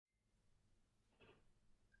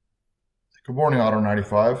Good morning, Auto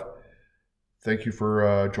 95. Thank you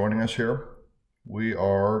for joining us here. We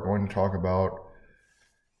are going to talk about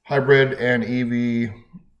hybrid and EV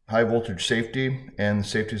high voltage safety and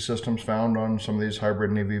safety systems found on some of these hybrid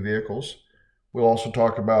and EV vehicles. We'll also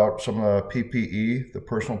talk about some of the PPE, the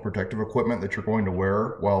personal protective equipment that you're going to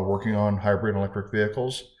wear while working on hybrid and electric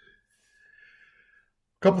vehicles.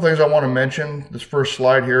 A couple things I want to mention. This first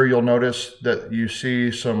slide here, you'll notice that you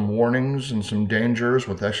see some warnings and some dangers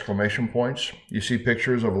with exclamation points. You see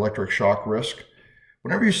pictures of electric shock risk.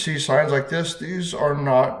 Whenever you see signs like this, these are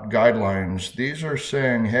not guidelines. These are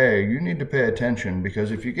saying, hey, you need to pay attention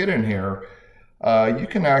because if you get in here, you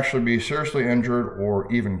can actually be seriously injured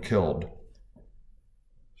or even killed.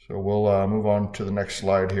 So we'll move on to the next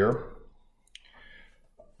slide here.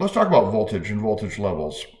 Let's talk about voltage and voltage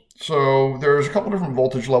levels. So there's a couple different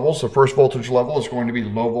voltage levels. The first voltage level is going to be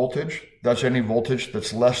low voltage. That's any voltage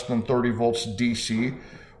that's less than 30 volts DC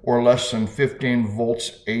or less than 15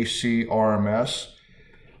 volts AC RMS.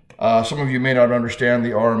 Some of you may not understand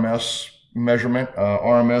the RMS measurement.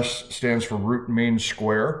 RMS stands for root mean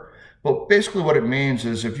square. But basically what it means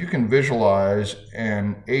is if you can visualize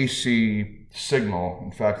an AC signal,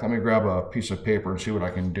 in fact, let me grab a piece of paper and see what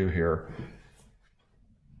I can do here.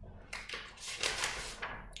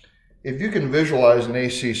 If you can visualize an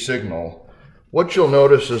AC signal, what you'll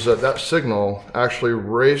notice is that that signal actually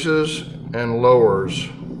raises and lowers.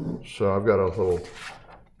 So I've got a little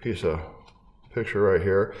piece of picture right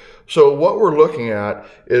here. So what we're looking at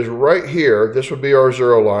is right here, this would be our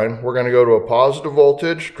zero line. We're going to go to a positive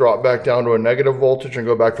voltage, drop back down to a negative voltage, and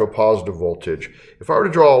go back to a positive voltage. If I were to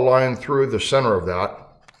draw a line through the center of that,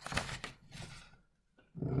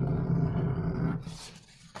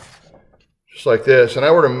 just like this, and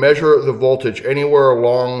I were to measure the voltage anywhere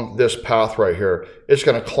along this path right here, it's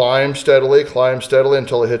going to climb steadily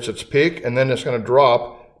until it hits its peak, and then it's going to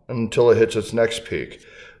drop until it hits its next peak.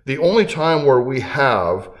 The only time where we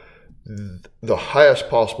have the highest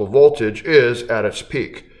possible voltage is at its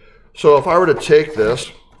peak. So if I were to take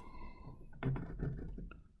this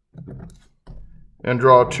and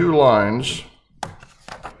draw two lines,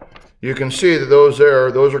 you can see that those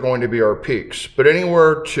are going to be our peaks. But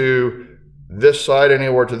anywhere to this side,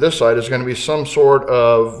 anywhere to this side is going to be some sort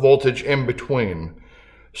of voltage in between.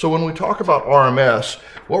 So when we talk about RMS,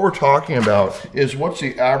 what we're talking about is what's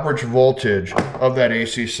the average voltage of that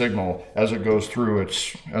AC signal as it goes through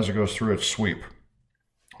its sweep.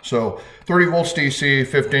 So 30 volts DC,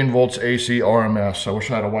 15 volts AC RMS. I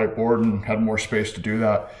wish I had a whiteboard and had more space to do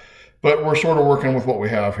that, but we're sort of working with what we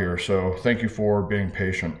have here. So thank you for being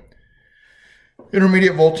patient.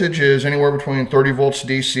 Intermediate voltage is anywhere between 30 volts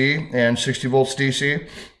DC and 60 volts DC,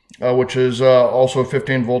 which is also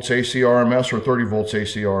 15 volts AC RMS or 30 volts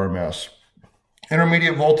AC RMS.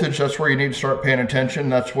 Intermediate voltage, that's where you need to start paying attention.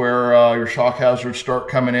 That's where your shock hazards start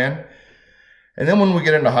coming in. And then when we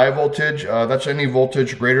get into high voltage, that's any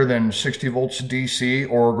voltage greater than 60 volts DC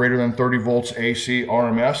or greater than 30 volts AC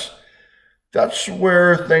RMS. That's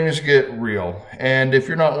where things get real. And if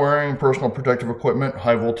you're not wearing personal protective equipment,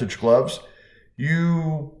 high voltage gloves,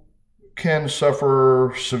 you can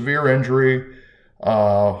suffer severe injury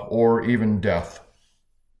or even death.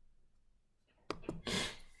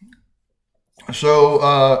 So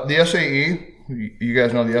the SAE, you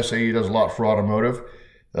guys know the SAE does a lot for automotive.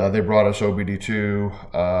 They brought us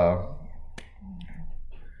OBD2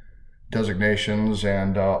 designations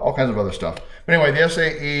and all kinds of other stuff. But anyway, the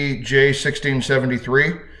SAE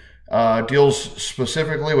J1673 deals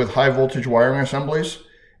specifically with high voltage wiring assemblies.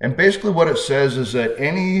 And basically what it says is that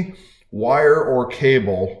any wire or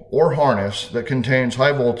cable or harness that contains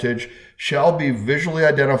high voltage shall be visually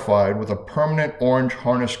identified with a permanent orange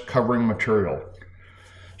harness covering material.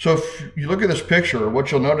 So if you look at this picture, what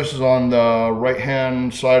you'll notice is on the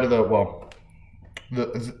right-hand side of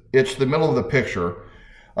it's the middle of the picture.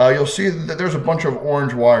 You'll see that there's a bunch of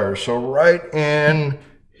orange wires. So right in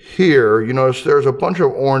here, you notice there's a bunch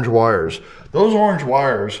of orange wires. Those orange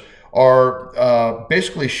wires are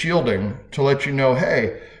basically shielding to let you know,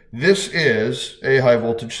 hey, this is a high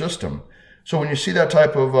voltage system. So when you see that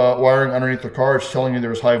type of wiring underneath the car, it's telling you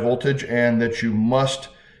there's high voltage and that you must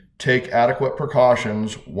take adequate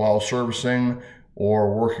precautions while servicing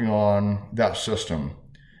or working on that system.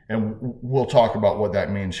 And we'll talk about what that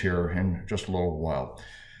means here in just a little while.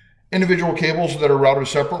 Individual cables that are routed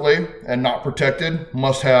separately and not protected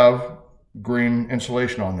must have green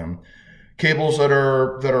insulation on them. Cables that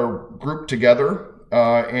are grouped together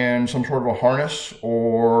in some sort of a harness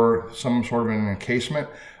or some sort of an encasement,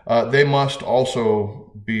 they must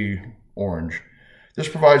also be orange. This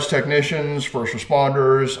provides technicians, first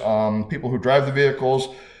responders, people who drive the vehicles,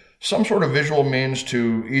 some sort of visual means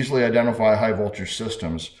to easily identify high voltage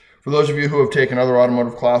systems. For those of you who have taken other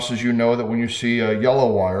automotive classes, you know that when you see a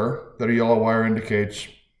yellow wire, that a yellow wire indicates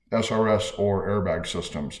SRS or airbag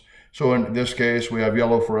systems. So in this case, we have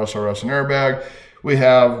yellow for SRS and airbag. We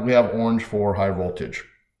have orange for high voltage.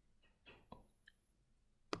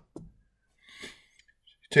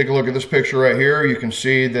 Take a look at this picture right here. You can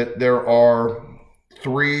see that there are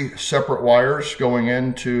 3 separate wires going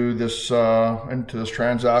into this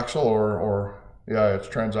transaxle, or yeah, it's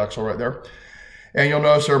transaxle right there. And you'll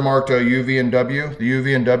notice they're marked U, V, and W. The U,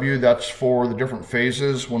 V, and W, that's for the different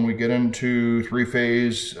phases. When we get into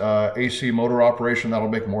 3-phase AC motor operation, that'll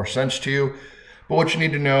make more sense to you. But what you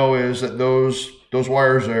need to know is that those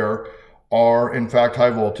wires there are in fact high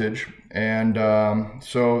voltage, and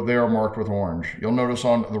so they are marked with orange. You'll notice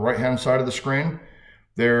on the right-hand side of the screen,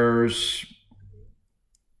 there's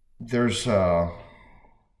a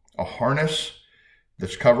harness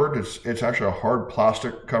that's covered. It's actually a hard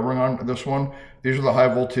plastic covering on this one. These are the high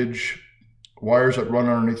voltage wires that run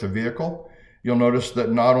underneath the vehicle. You'll notice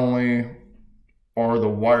that not only are the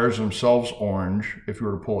wires themselves orange, if you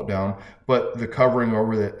were to pull it down, but the covering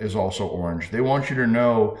over it is also orange. They want you to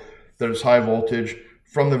know that it's high voltage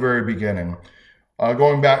from the very beginning.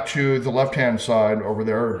 Going back to the left-hand side over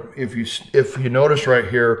there, if you notice right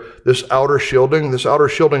here, this outer shielding is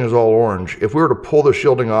all orange. If we were to pull the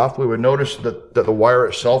shielding off, we would notice that the wire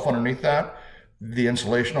itself underneath that, the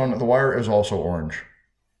insulation on the wire is also orange.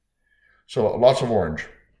 So lots of orange.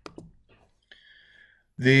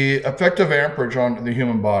 The effective amperage on the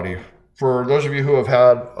human body. For those of you who have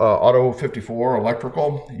had Auto 54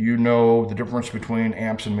 electrical, you know the difference between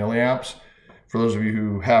amps and milliamps. For those of you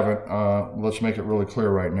who haven't, let's make it really clear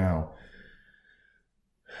right now.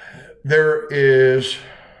 There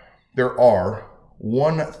are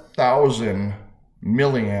 1,000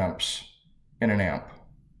 milliamps in an amp.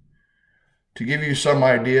 To give you some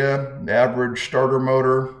idea, the average starter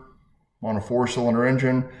motor on a 4-cylinder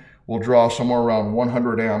engine will draw somewhere around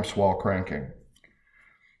 100 amps while cranking.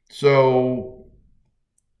 So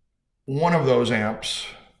one of those amps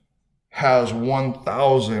has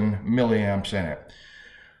 1,000 milliamps in it.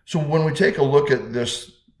 So when we take a look at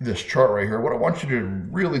this chart right here, what I want you to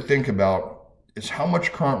really think about is how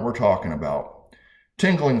much current we're talking about.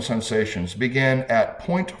 Tingling sensations begin at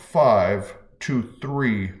 0.5 to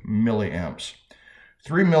 3 milliamps.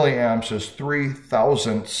 3 milliamps is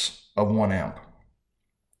 3/1000ths of 1 amp.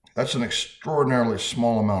 That's an extraordinarily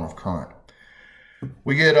small amount of current.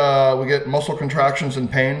 We get muscle contractions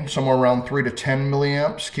and pain somewhere around 3 to 10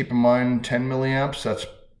 milliamps. Keep in mind 10 milliamps, that's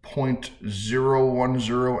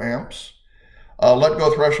 0.010 amps. Let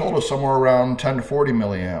go threshold is somewhere around 10 to 40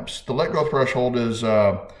 milliamps. The let go threshold is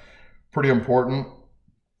pretty important.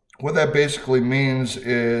 What that basically means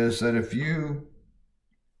is that if you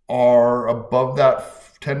are above that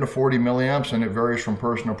 10 to 40 milliamps, and it varies from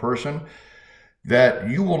person to person, that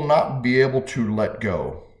you will not be able to let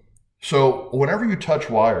go. So whenever you touch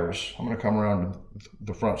wires, I'm going to come around to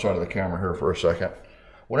the front side of the camera here for a second.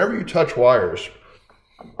 Whenever you touch wires,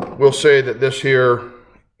 we'll say that this here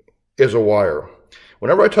is a wire.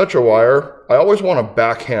 Whenever I touch a wire, I always want to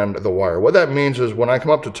backhand the wire. What that means is when I come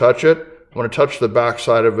up to touch it, I'm going to touch the back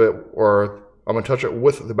side of it, or I'm going to touch it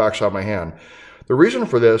with the back side of my hand. The reason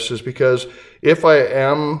for this is because if I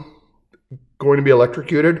am going to be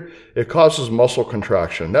electrocuted, it causes muscle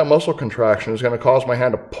contraction. That muscle contraction is going to cause my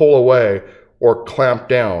hand to pull away or clamp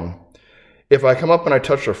down. If I come up and I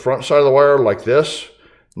touch the front side of the wire like this,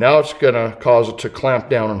 now it's going to cause it to clamp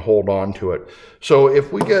down and hold on to it. So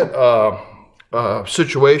if we get a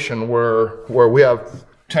situation where we have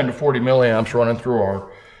 10 to 40 milliamps running through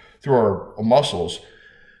our muscles,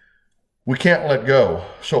 we can't let go.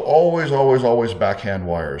 So always, always, always backhand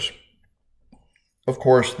wires. Of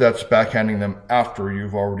course, that's backhanding them after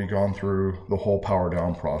you've already gone through the whole power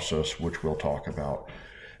down process, which we'll talk about.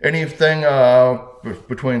 Anything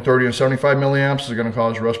between 30 and 75 milliamps is going to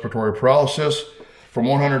cause respiratory paralysis. From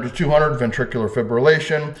 100 to 200, ventricular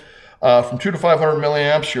fibrillation. From 2 to 500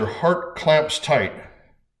 milliamps, your heart clamps tight.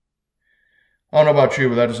 I don't know about you,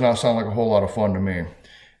 but that does not sound like a whole lot of fun to me.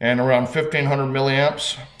 And around 1500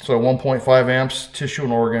 milliamps, so 1.5 amps, tissue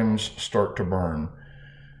and organs start to burn.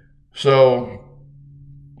 So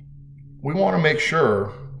we want to make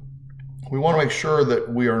sure that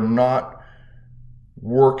we are not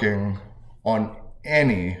working on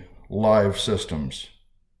any live systems.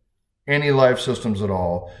 Any live systems at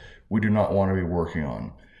all, we do not want to be working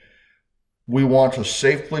on. We want to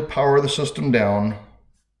safely power the system down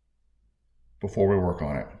before we work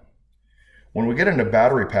on it. When we get into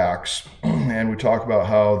battery packs, and we talk about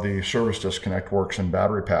how the service disconnect works in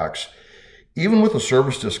battery packs, Even with the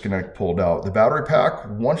service disconnect pulled out, the battery pack,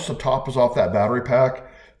 once the top is off that battery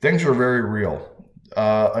pack, things are very real.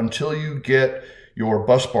 Until you get your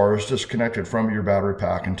bus bars disconnected from your battery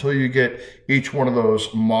pack, until you get each one of those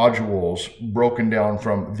modules broken down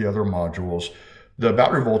from the other modules, the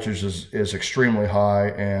battery voltage is extremely high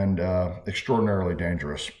and extraordinarily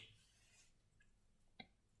dangerous.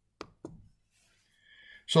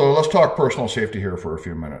 So let's talk personal safety here for a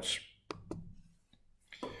few minutes.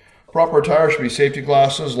 Proper attire should be safety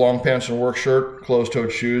glasses, long pants and work shirt,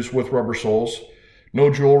 closed-toed shoes with rubber soles. No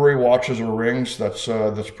jewelry, watches, or rings. That's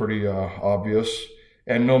pretty obvious.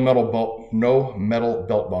 And no metal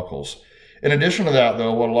belt buckles. In addition to that,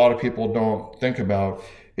 though, what a lot of people don't think about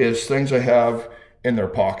is things they have in their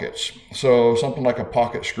pockets. So something like a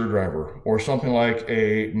pocket screwdriver or something like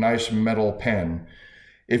a nice metal pen.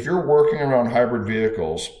 If you're working around hybrid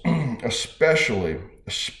vehicles, especially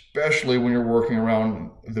when you're working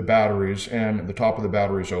around the batteries and the top of the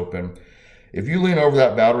battery is open, if you lean over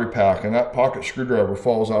that battery pack and that pocket screwdriver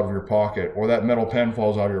falls out of your pocket or that metal pen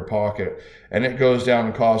falls out of your pocket and it goes down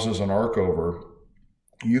and causes an arc over,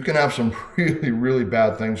 you can have some really, really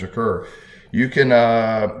bad things occur. You can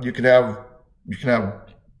have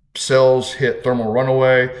cells hit thermal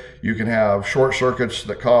runaway. You can have short circuits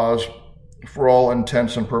that cause, for all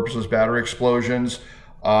intents and purposes, battery explosions.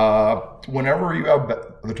 Whenever you have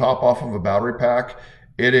the top off of a battery pack,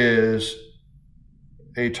 it is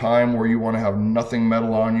a time where you want to have nothing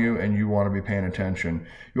metal on you and you want to be paying attention.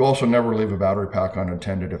 You also never leave a battery pack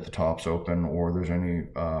unattended if the top's open or there's any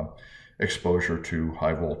exposure to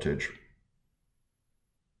high voltage.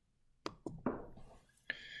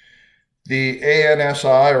 The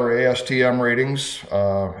ANSI or ASTM ratings,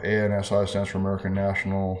 ANSI stands for American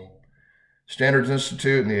National Standards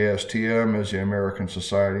Institute, and the ASTM is the American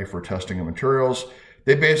Society for Testing of Materials.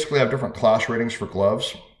 They basically have different class ratings for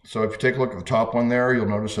gloves. So if you take a look at the top one there, you'll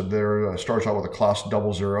notice that there starts out with a class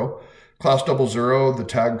 00. Class 00, the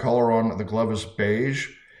tag color on the glove is beige.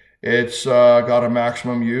 It's got a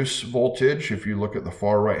maximum use voltage, if you look at the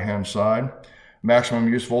far right-hand side.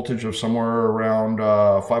 Maximum use voltage of somewhere around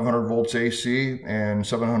 500 volts AC and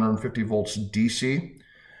 750 volts DC.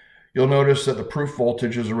 You'll notice that the proof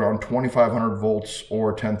voltage is around 2,500 volts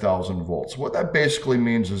or 10,000 volts. What that basically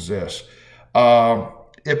means is this.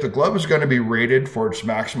 If the glove is going to be rated for its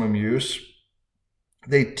maximum use,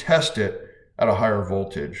 they test it at a higher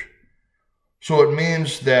voltage. So it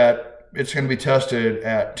means that it's going to be tested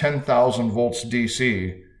at 10,000 volts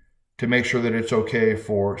DC to make sure that it's okay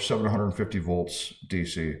for 750 volts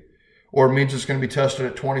DC. Or it means it's going to be tested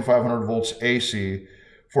at 2,500 volts AC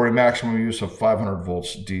for a maximum use of 500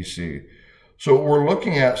 volts DC. So we're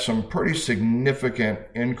looking at some pretty significant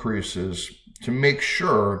increases to make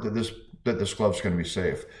sure that this glove is going to be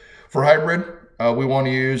safe. For hybrid, we want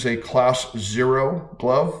to use a class 0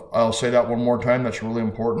 glove. I'll say that one more time, that's really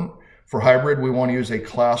important. For hybrid, we want to use a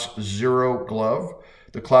class 0 glove.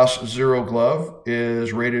 The class 0 glove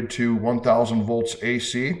is rated to 1,000 volts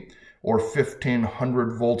AC or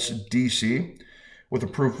 1,500 volts DC with a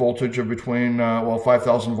proof voltage of between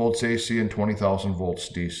 5,000 volts AC and 20,000 volts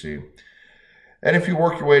DC. And if you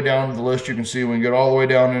work your way down the list, you can see we can get all the way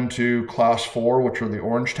down into class 4, which are the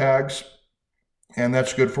orange tags. And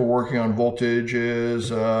that's good for working on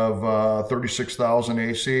voltages of 36,000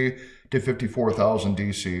 AC to 54,000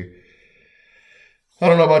 DC. I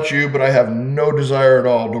don't know about you, but I have no desire at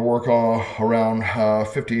all to work around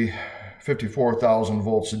 54,000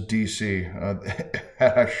 volts DC.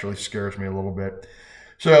 That actually scares me a little bit.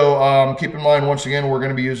 So keep in mind, once again, we're going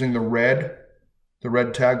to be using the red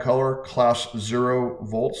tag color, class 0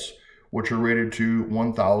 volts, which are rated to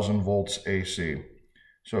 1,000 volts AC.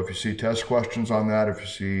 So if you see test questions on that, if you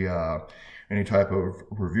see any type of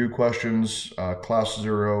review questions, class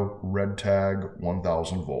 0, red tag,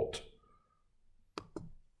 1,000 volt.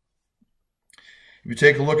 If you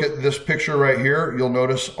take a look at this picture right here, you'll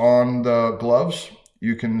notice on the gloves,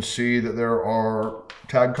 you can see that there are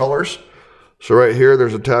tag colors. So right here,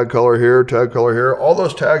 there's a tag color here, tag color here. All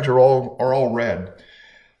those tags are all red.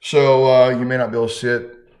 So you may not be able to see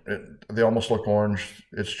it. They almost look orange.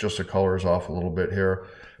 It's just the color is off a little bit here.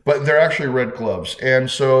 But they're actually red gloves.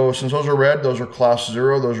 And so since those are red, those are class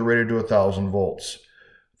 0. Those are rated to 1,000 volts,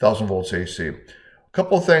 1,000 volts AC. A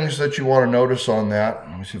couple of things that you want to notice on that.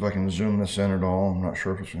 Let me see if I can zoom this in at all. I'm not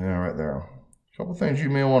sure if it's right there. A couple of things you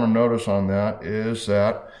may want to notice on that is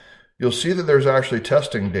that you'll see that there's actually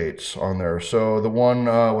testing dates on there. So the one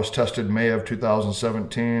was tested May of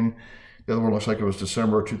 2017. The other one looks like it was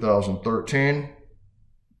December 2013.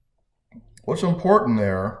 What's important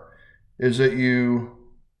there is that you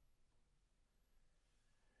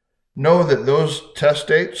know that those test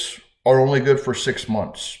dates are only good for 6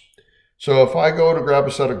 months. So if I go to grab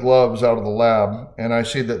a set of gloves out of the lab and I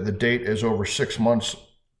see that the date is over 6 months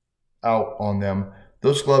out on them,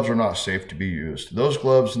 those gloves are not safe to be used. Those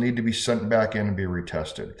gloves need to be sent back in and be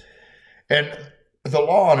retested. And the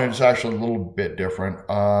law on it is actually a little bit different.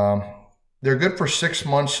 They're good for 6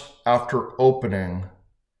 months after opening,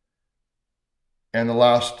 and the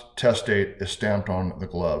last test date is stamped on the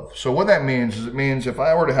glove. So what that means is, it means if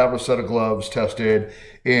I were to have a set of gloves tested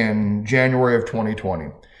in January of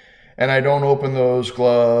 2020, and I don't open those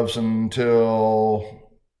gloves until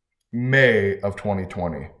May of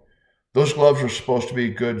 2020, those gloves are supposed to be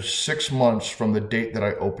good 6 months from the date that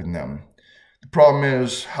I opened them. The problem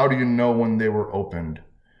is, how do you know when they were opened?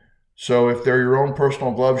 So if they're your own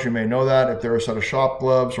personal gloves, you may know that. If they're a set of shop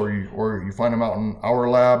gloves, or you find them out in our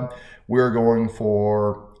lab, we're going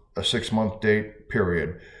for a 6-month date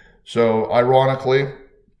period. So ironically,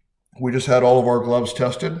 we just had all of our gloves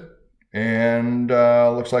tested, and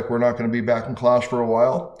looks like we're not going to be back in class for a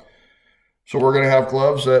while. So we're going to have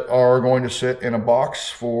gloves that are going to sit in a box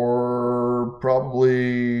for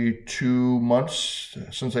probably 2 months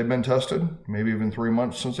since they've been tested, maybe even 3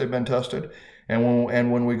 months since they've been tested.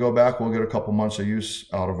 And when we go back, we'll get a couple months of use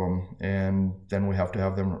out of them, and then we have to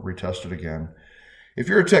have them retested again. If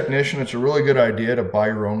you're a technician, it's a really good idea to buy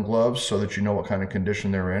your own gloves so that you know what kind of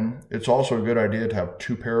condition they're in. It's also a good idea to have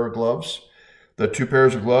 2 pairs of gloves. The 2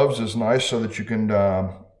 pairs of gloves is nice so that you can,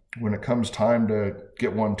 when it comes time to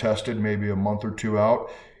get one tested, maybe a month or 2 out,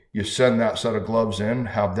 you send that set of gloves in,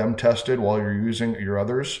 have them tested while you're using your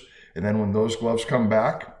others. And then when those gloves come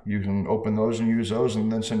back, you can open those and use those, and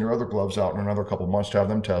then send your other gloves out in another couple months to have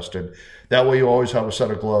them tested. That way you always have a set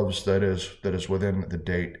of gloves that is within the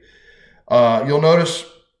date. You'll notice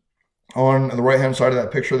on the right-hand side of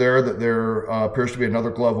that picture there that there appears to be another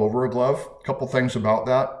glove over a glove. A couple things about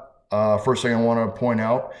that. First thing I want to point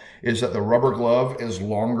out is that the rubber glove is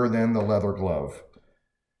longer than the leather glove.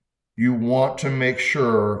 You want to make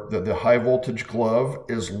sure that the high voltage glove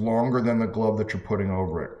is longer than the glove that you're putting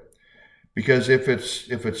over it. Because if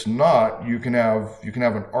it's not, you can have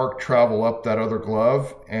an arc travel up that other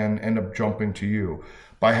glove and end up jumping to you.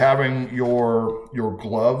 By having your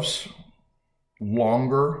gloves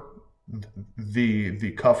longer,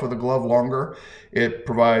 the cuff of the glove longer, it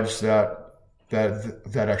provides that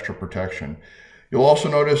extra protection. You'll also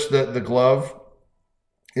notice that the glove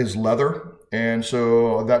is leather, and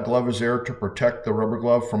so that glove is there to protect the rubber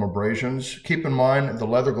glove from abrasions. Keep in mind, the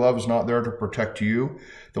leather glove is not there to protect you.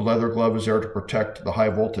 The leather glove is there to protect the high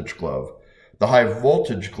voltage glove. The high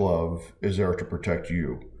voltage glove is there to protect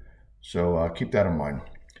you. So keep that in mind.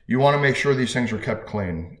 You want to make sure these things are kept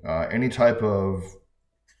clean. Any type of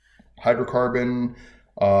hydrocarbon,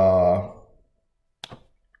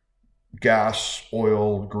 gas,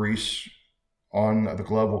 oil, grease on the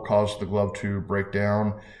glove will cause the glove to break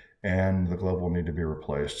down, and the glove will need to be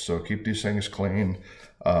replaced. So keep these things clean.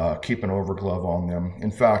 Keep an over glove on them.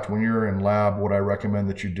 In fact, when you're in lab, what I recommend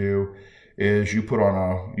that you do is you put on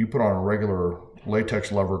a regular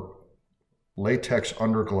latex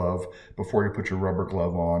underglove before you put your rubber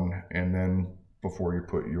glove on, and then before you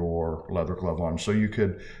put your leather glove on. So you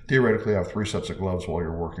could theoretically have 3 sets of gloves while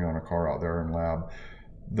you're working on a car out there in lab.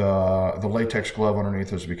 The latex glove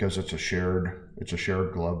underneath is because it's a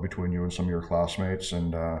shared glove between you and some of your classmates,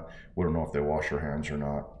 and we don't know if they wash their hands or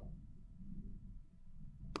not.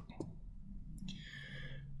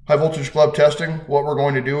 High voltage glove testing. What we're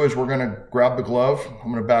going to do is we're going to grab the glove.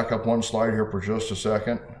 I'm going to back up one slide here for just a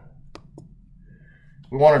second.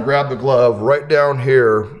 We want to grab the glove right down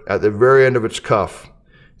here at the very end of its cuff,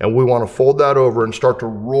 and we want to fold that over and start to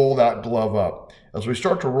roll that glove up. As we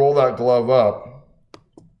start to roll that glove up,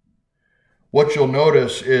 what you'll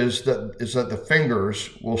notice is that the fingers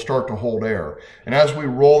will start to hold air. And as we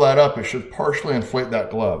roll that up, it should partially inflate that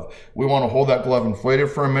glove. We want to hold that glove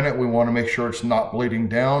inflated for a minute. We want to make sure it's not bleeding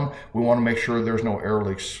down. We want to make sure there's no air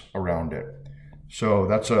leaks around it. So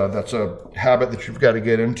that's a habit that you've got to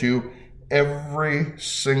get into. Every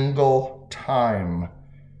single time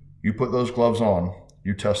you put those gloves on,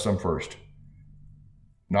 you test them first.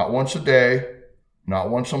 Not once a day, not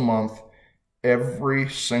once a month. Every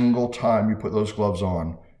single time you put those gloves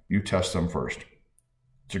on, you test them first.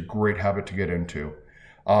 It's a great habit to get into.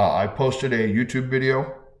 I posted a YouTube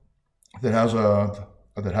video that has a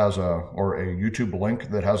YouTube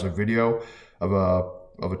link that has a video of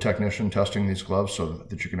a technician testing these gloves so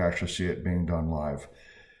that you can actually see it being done live.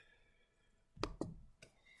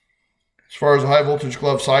 As far as high voltage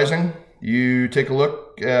glove sizing, you take a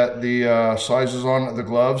look at the sizes on the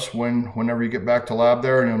gloves whenever you get back to lab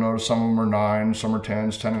there, and you'll notice some of them are 9, some are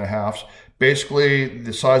 10s, 10.5s. Basically,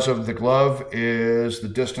 the size of the glove is the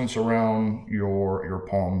distance around your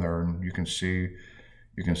palm there, and you can see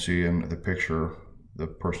in the picture the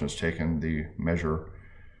person has taken the measure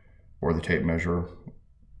or the tape measure,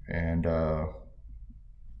 and it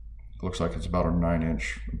looks like it's about a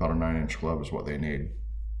 9-inch glove is what they need.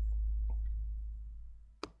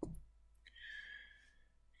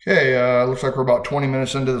 Okay, looks like we're about 20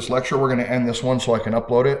 minutes into this lecture. We're going to end this one so I can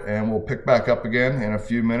upload it, and we'll pick back up again in a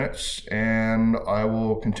few minutes, and I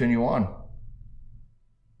will continue on.